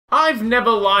I've never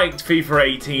liked FIFA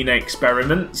 18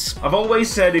 experiments. I've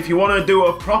always said if you want to do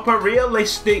a proper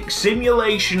realistic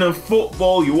simulation of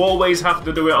football, you always have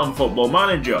to do it on Football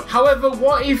Manager. However,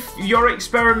 what if your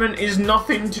experiment is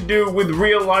nothing to do with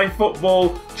real life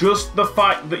football, just the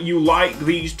fact that you like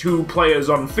these two players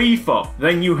on FIFA?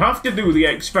 Then you have to do the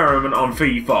experiment on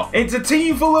FIFA. It's a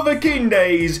team full of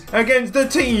Akindes against a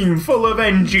team full of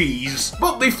NGs.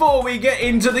 But before we get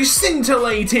into this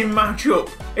scintillating matchup,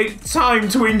 it's time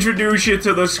to introduce you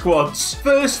to the squads.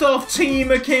 First off, Team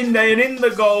Akinde, and in the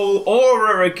goal,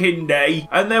 Aura Akinde.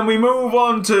 And then we move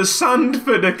on to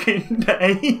Sandford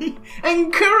Akinde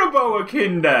and Kurabo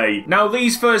Akinde. Now,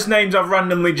 these first names I've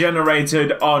randomly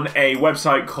generated on a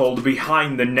website called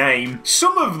Behind the Name.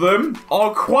 Some of them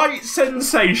are quite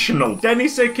sensational.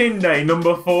 Dennis Akinde,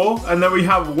 number 4. And then we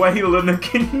have Wayland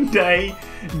Akinde,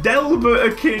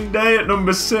 Delbert Akinde at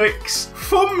number 6,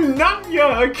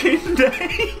 Fumnanya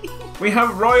Akinde. We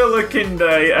have Royal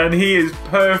Akinde, and he is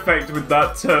perfect with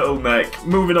that turtleneck.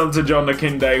 Moving on to John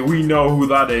Akinde, we know who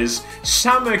that is.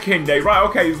 Sam Akinde, right,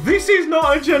 okay, this is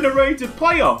not a generated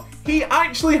player. He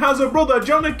actually has a brother.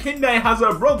 John Akinde has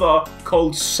a brother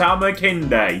called Sam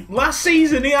Akinde. Last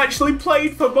season, he actually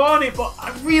played for Barnet, but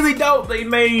I really doubt they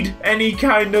made any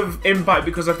kind of impact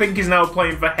because I think he's now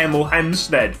playing for Hemel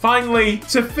Hempstead. Finally,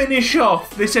 to finish off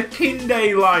this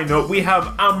Akinde lineup, we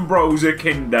have Ambrose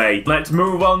Akinde. Let's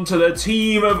move on to the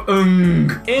team of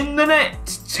Ung. In the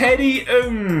net, Teddy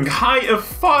Ung, height of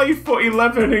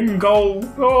 5'11" in goal.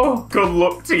 Oh, good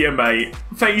luck to you, mate.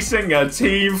 Facing a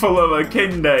team full of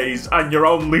Akindes, and you're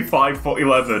only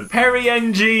 5'11". Perry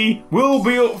NG will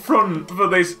be up front for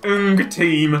this Ung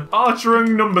team. Archer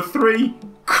Ung, number 3.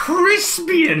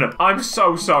 Crispian! I'm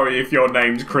so sorry if your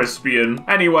name's Crispian.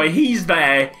 Anyway, he's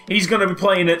there. He's going to be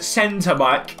playing at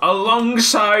centre-back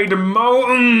alongside Mo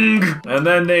Ung. And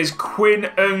then there's Quinn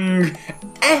Ung,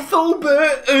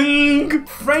 Ethelbert Ung,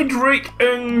 Frederick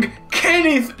Ung,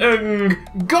 Kenneth Ung,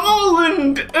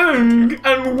 Garland Ung,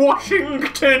 and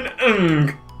Washington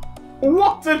Ung.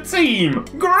 What a team!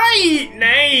 Great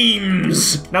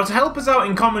names! Now, to help us out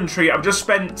in commentary, I've just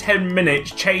spent 10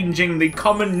 minutes changing the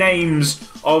common names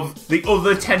of the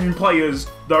other 10 players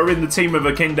that are in the team of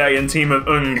Akinde and team of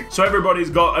Ung. So everybody's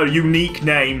got a unique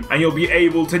name, and you'll be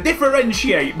able to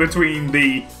differentiate between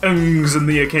the Ungs and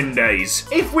the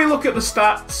Akindes. If we look at the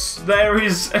stats, there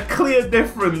is a clear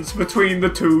difference between the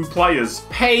two players.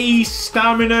 Pace,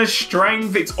 stamina,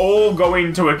 strength, it's all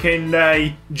going to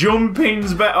Akinde.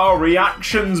 Jumping's better,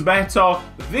 reaction's better.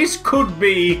 This could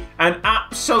be an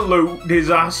absolute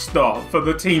disaster for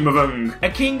the team of Ung.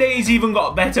 Akinde's even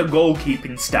got better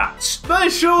goalkeeping stats. There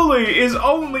surely is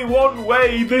only one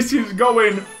way this is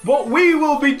going, but we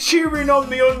will be cheering on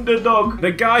the underdog,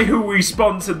 the guy who we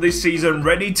sponsored this season,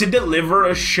 ready to deliver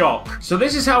a shock. So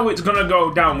this is how it's going to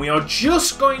go down. We are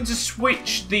just going to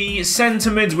switch the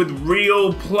centre mids with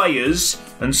real players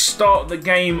and start the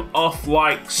game off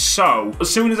like so. As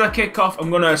soon as I kick off,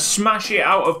 I'm going to smash it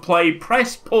out of play,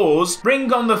 press pause,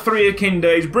 bring on the 3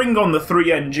 Akindes, bring on the 3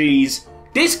 NGs,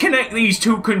 disconnect these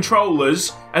 2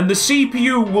 controllers, and the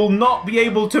CPU will not be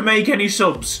able to make any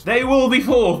subs. They will be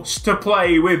forced to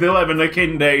play with 11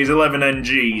 Akindes, 11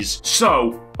 NGs.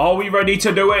 So, are we ready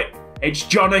to do it? It's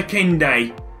John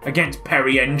Akinde against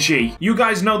Perry NG. You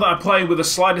guys know that I play with a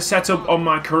slider setup on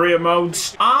my career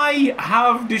modes. I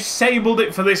have disabled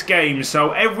it for this game, so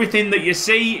everything that you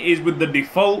see is with the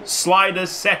default slider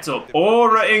setup.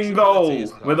 Aura in goal,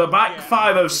 with a back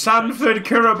 5 of Sanford,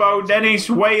 Kurabo, Dennis,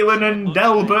 Whalen and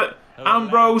Delbert,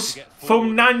 Ambrose,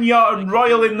 Fumnanya and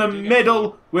Royal in the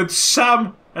middle, with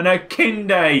Sam and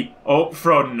Akinde up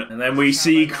front. And then we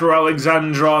see Crew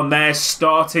Alexandra on their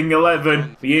starting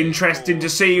 11. Be interesting to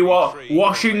see what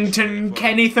Washington,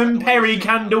 Kenneth and Perry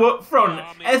can do up front.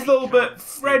 Ethelbert,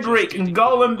 Frederick and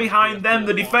Garland behind them.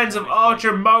 The defence of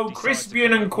Archer, Mo,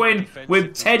 Crispian and Quinn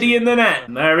with Teddy in the net.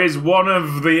 And there is one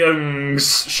of the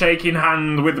Ungs shaking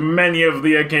hand with many of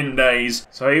the Akindes.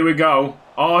 So here we go.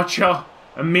 Archer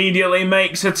immediately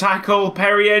makes a tackle.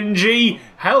 Perry NG.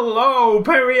 Hello,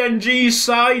 Perry NG's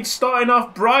side starting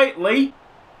off brightly.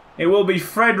 It will be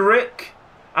Frederick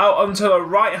out onto the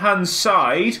right-hand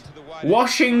side.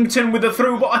 Washington with the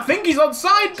through, but I think he's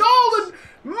onside goal.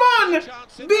 And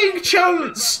man, big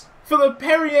chance for the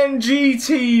Perry NG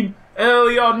team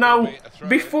early on. Now,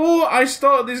 before I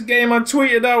start this game, I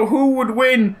tweeted out who would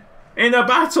win in a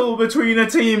battle between a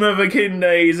team of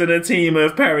Akindes and a team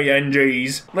of Perry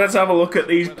NGs. Let's have a look at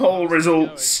these poll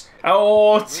results.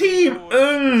 Oh, Team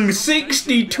Ng,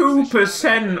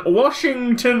 62%.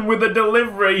 Washington with a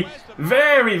delivery.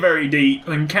 Very, very deep,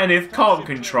 and Kenneth can't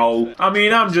control. I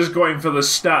mean, I'm just going for the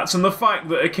stats and the fact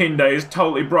that Akinde is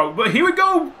totally broke. But here we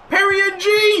go, Perry and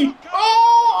G.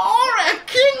 Oh,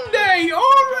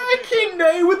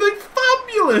 Akinde with a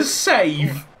fabulous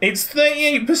save. It's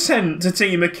 38% to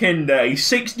Team Akinde,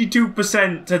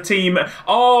 62% to Team...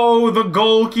 Oh, the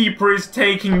goalkeeper is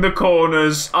taking the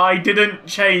corners. I didn't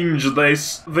change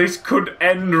this. This could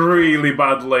end really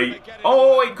badly.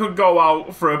 Oh, it could go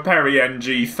out for a Perry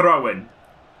NG throw-in.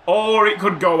 Or it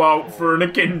could go out for an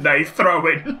Akinde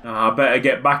throw-in. I better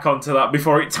get back onto that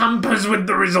before it tampers with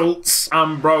the results.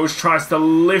 Ambrose tries to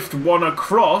lift one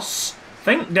across.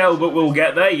 Think Delbert will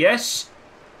get there, yes.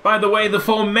 By the way, the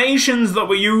formations that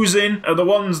we're using are the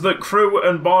ones that Crew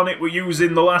and Barnett were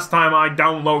using the last time I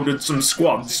downloaded some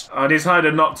squads. I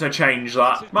decided not to change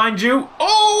that. Mind you,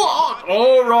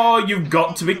 you've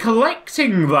got to be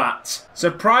collecting that.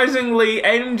 Surprisingly,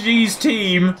 NG's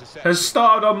team has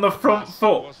started on the front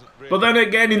foot. But then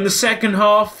again, in the second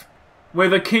half,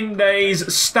 with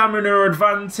Akinde's stamina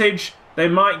advantage, they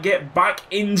might get back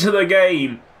into the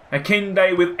game.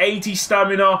 Akinde with 80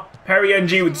 stamina, Perry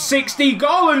NG with 60.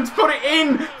 Garland put it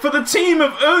in for the team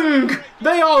of Ng.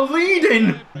 They are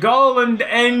leading. Garland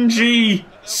NG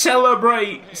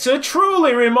celebrates a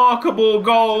truly remarkable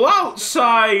goal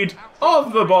outside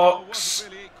of the box.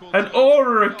 And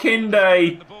Aura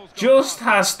Akinde just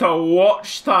has to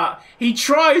watch that. He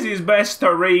tries his best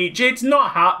to reach. It's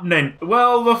not happening.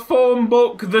 Well, the form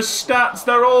book, the stats,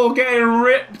 they're all getting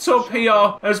ripped up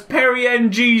here as Perry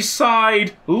NG's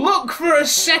side look for a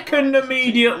second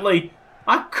immediately.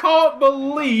 I can't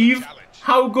believe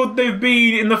how good they've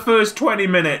been in the first 20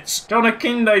 minutes. John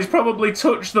Akinde's probably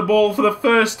touched the ball for the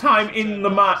first time in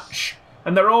the match.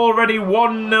 And they're already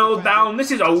 1-0 down. This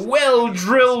is a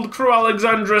well-drilled Crew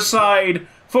Alexandra side.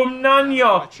 From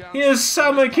Nanya, here's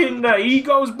Sam Akinde. He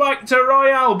goes back to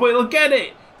Royale, but he'll get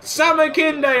it. Sam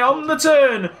Akinde on the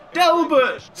turn.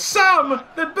 Delbert, Sam,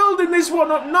 they're building this one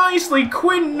up nicely.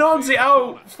 Quinn nods it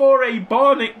out for a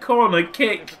Barnett corner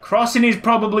kick. Crossing is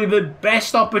probably the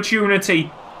best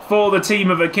opportunity for the team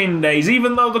of Akinde's.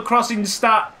 Even though the crossing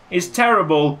stat is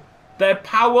terrible, their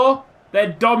power,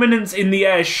 their dominance in the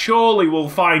air surely will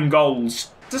find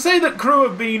goals. To say that Crew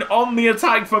have been on the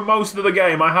attack for most of the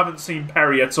game, I haven't seen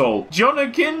Perry at all. John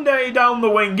Akinde down the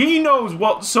wing, he knows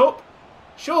what's up.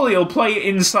 Surely he'll play it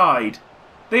inside.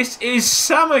 This is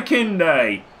Sam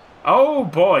Akinde. Oh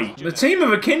boy, the team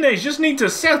of Akinde's just need to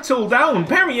settle down.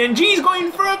 Perry NG's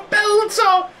going for a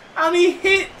belter, and he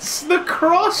hits the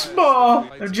crossbar.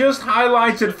 I've just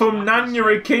highlighted from Nanya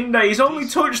Akinde. He's only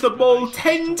touched the ball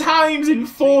 10 times in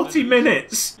 40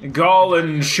 minutes.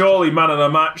 Garland, surely man of the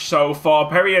match so far.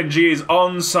 Perry NG is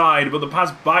onside, but the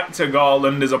pass back to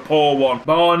Garland is a poor one.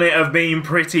 Barnett have been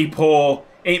pretty poor.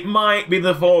 It might be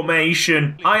the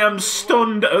formation. I am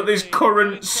stunned at this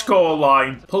current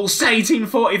scoreline. Pulsating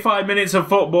 45 minutes of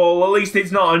football. At least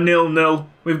it's not a 0-0.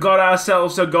 We've got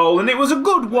ourselves a goal, and it was a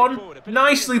good one.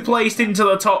 Nicely placed into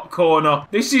the top corner.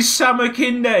 This is Sam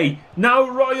Akinde. Now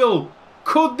Royal.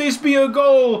 Could this be a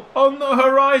goal on the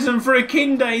horizon for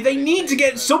Akinde? They need to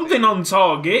get something on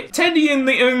target. Teddy in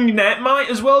the Ng net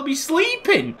might as well be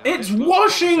sleeping. It's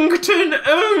Washington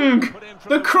Ng.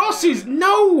 The cross is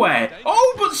nowhere.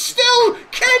 Oh, but still,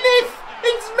 Kenneth,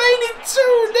 it's made it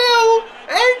 2-0.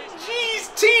 NG's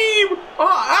team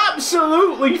are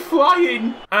absolutely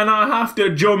flying. And I have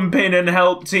to jump in and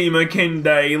help Team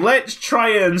Akinde. Let's try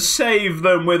and save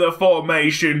them with a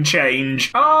formation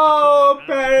change. Oh,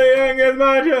 Perry Ng is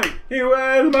magic. He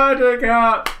wears magic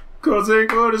hat. Cutzy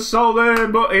could have sold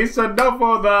him, but it's enough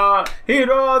for that. He'd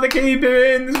rather keep him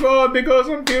in the squad because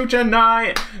on future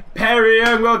night, Perry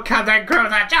Ng will cut and cross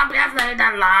the Champions League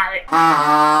light.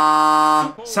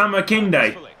 Sam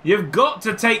Akinde, you've got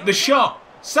to take the shot.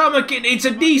 Sam Akinde, it's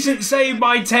a decent save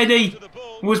by Teddy.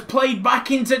 Was played back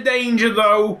into danger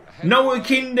though. No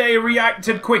Akinde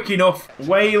reacted quick enough.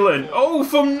 Wayland, oh,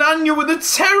 from Nanya with a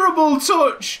terrible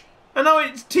touch. And now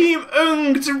it's Team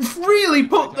Ng to really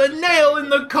put the nail in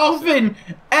the coffin.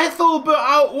 Ethelbert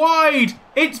out wide.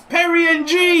 It's Perry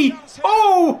NG.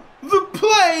 Oh, the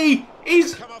play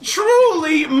is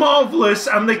truly marvellous,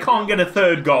 and they can't get a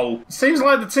third goal. Seems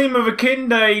like the team of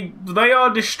Akinde, they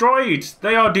are destroyed.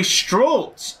 They are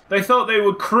distraught. They thought they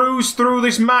would cruise through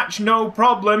this match no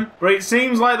problem, but it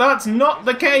seems like that's not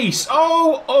the case.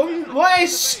 Oh,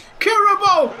 unless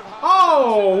Kirabo.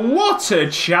 Oh, what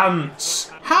a chance.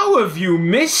 How have you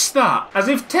missed that? As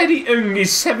if Teddy Ng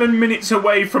is 7 minutes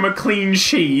away from a clean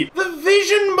sheet. The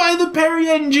vision by the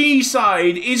PNG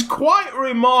side is quite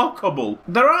remarkable.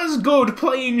 They're as good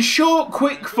playing short,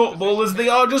 quick football as they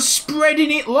are just spreading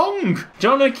it long.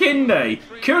 John Akinde,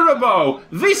 Kurabo,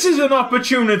 this is an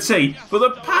opportunity, but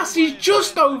the pass is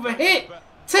just overhit.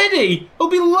 Teddy will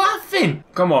be laughing.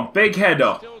 Come on, big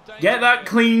header. Get that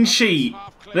clean sheet.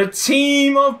 The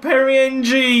team of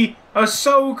PNG are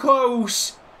so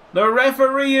close. The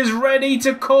referee is ready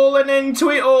to call an end to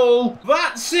it all.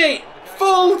 That's it.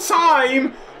 Full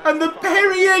time. And the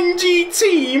PNG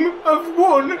team have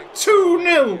won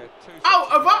 2-0. Out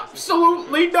of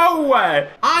absolutely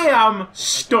nowhere. I am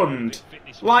stunned.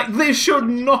 Like, this should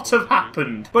not have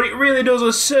happened. But it really does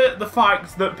assert the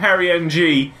fact that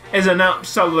PNG is an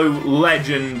absolute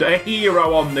legend, a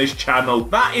hero on this channel.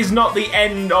 That is not the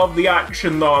end of the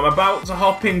action though. I'm about to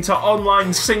hop into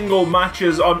online single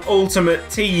matches on Ultimate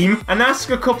Team and ask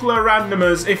a couple of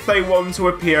randomers if they want to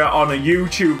appear on a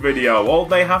YouTube video. All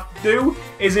they have to do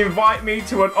is invite me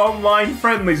to an online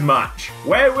friendlies match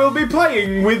where we'll be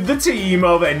playing with the team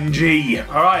of NG.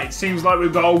 Alright, seems like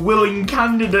we've got a willing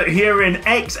candidate here in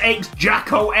XX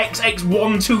Jacko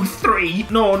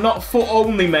XX123. No, not foot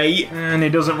only, mate. And he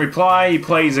doesn't reply. He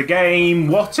plays a game.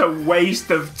 What a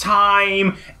waste of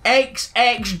time.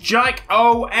 XX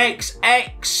Jacko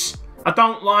XX. I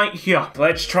don't like you.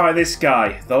 Let's try this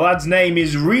guy. The lad's name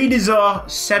is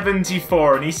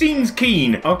Readezer74 and he seems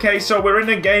keen. Okay, so we're in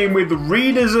a game with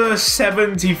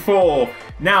Readezer74.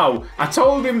 Now, I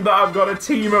told him that I've got a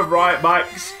team of right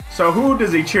backs. So who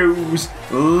does he choose?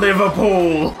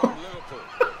 Liverpool.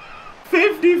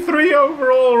 53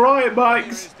 overall right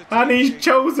backs, and he's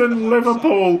chosen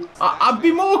Liverpool. I'd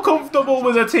be more comfortable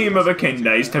with a team of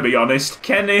Akindes, to be honest.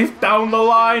 Kenneth down the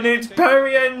line, it's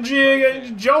PNG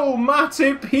against Joel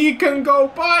Matip. He can go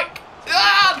back.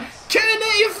 Ah,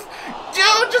 Kenneth!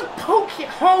 Oh, just poke it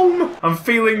home. I'm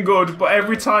feeling good, but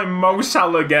every time Mo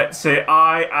Salah gets it,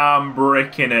 I am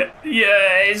bricking it.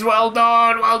 Yes, well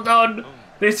done, well done.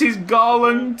 This is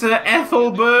Garland to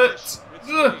Ethelbert.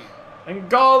 Ugh. And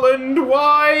Garland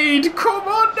wide. Come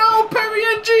on now,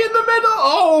 PNG in the middle.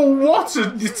 Oh, what a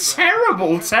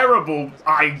terrible, terrible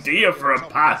idea for a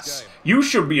pass. You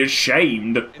should be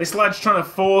ashamed. This lad's trying to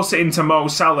force it into Mo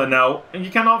Salah now. And you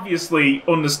can obviously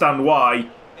understand why.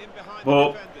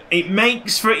 But it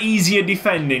makes for easier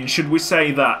defending, should we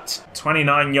say that.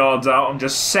 29 yards out, I'm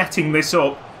just setting this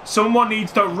up. Someone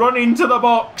needs to run into the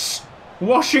box.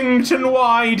 Washington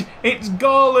wide, it's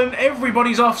Garland,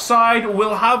 everybody's offside,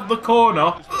 we'll have the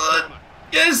corner.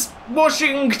 Yes,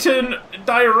 Washington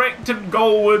directed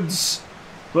goalwards.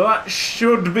 Well, that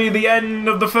should be the end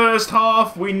of the first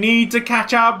half. We need to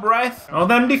catch our breath. Oh,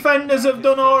 them defenders have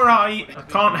done alright. I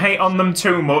can't hate on them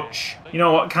too much. You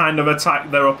know what kind of attack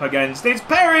they're up against. It's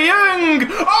Perry Young!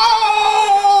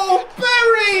 Oh,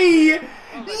 Perry!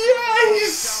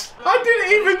 Yes! I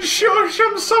didn't even shush,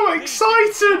 I'm so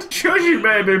excited. Shush you,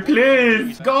 baby,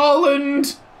 please.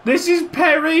 Garland, this is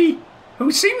Perry,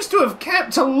 who seems to have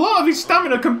kept a lot of his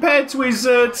stamina compared to his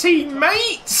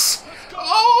teammates.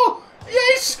 Oh,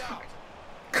 yes.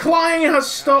 Klein has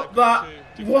stopped that.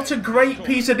 What a great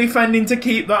piece of defending to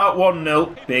keep that at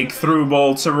 1-0. Big through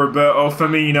ball to Roberto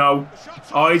Firmino.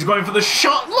 Oh, he's going for the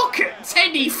shot. Look at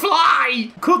Teddy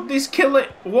fly. Could this kill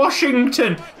it?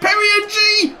 Washington.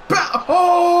 PNG.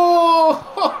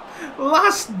 Oh,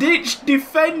 last ditch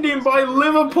defending by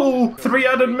Liverpool. 3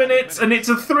 added minutes and it's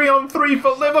a 3-on-3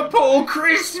 for Liverpool.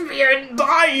 Crispian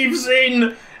dives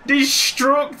in.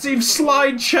 Destructive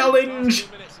slide challenge.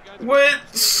 We're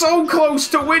so close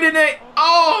to winning it.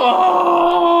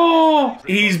 Oh!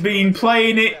 He's been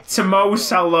playing it to Mo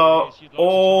Salah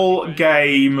all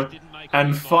game.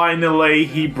 And finally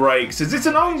he breaks. Is it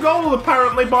an own goal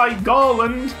apparently by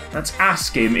Garland? Let's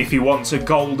ask him if he wants a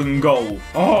golden goal.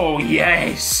 Oh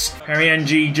yes!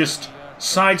 PNG just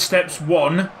sidesteps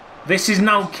one. This is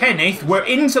now Kenneth. We're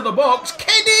into the box.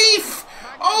 Kenneth!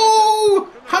 Oh!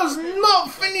 Has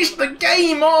not finished the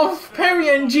game off.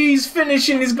 PNG's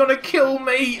finishing is gonna kill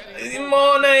me.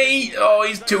 Mane. Oh,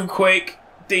 he's too quick.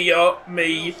 Dear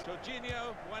me.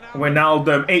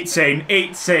 Wijnaldum, it's in,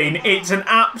 it's in. It's an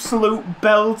absolute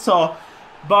belter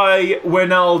by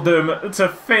Wijnaldum to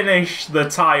finish the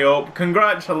tie-up.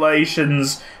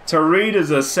 Congratulations to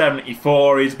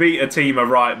Readezer74. He's beat a team of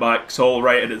right-backs, all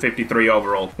rated at 53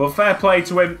 overall. But fair play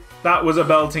to him. That was a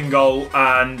belting goal,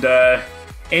 and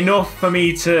enough for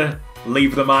me to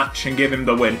leave the match and give him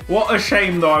the win. What a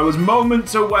shame though, I was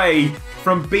moments away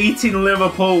from beating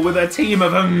Liverpool with a team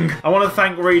of ung. I want to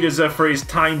thank Reader for his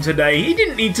time today. He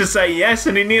didn't need to say yes,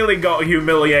 and he nearly got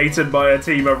humiliated by a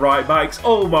team of right-backs,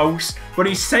 almost, but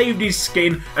he saved his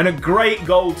skin, and a great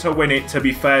goal to win it, to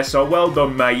be fair, so well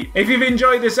done, mate. If you've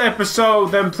enjoyed this episode,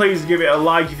 then please give it a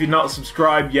like. If you're not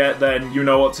subscribed yet, then you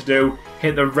know what to do.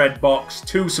 Hit the red box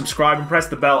to subscribe and press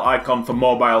the bell icon for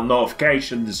mobile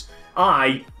notifications.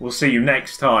 I will see you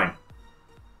next time.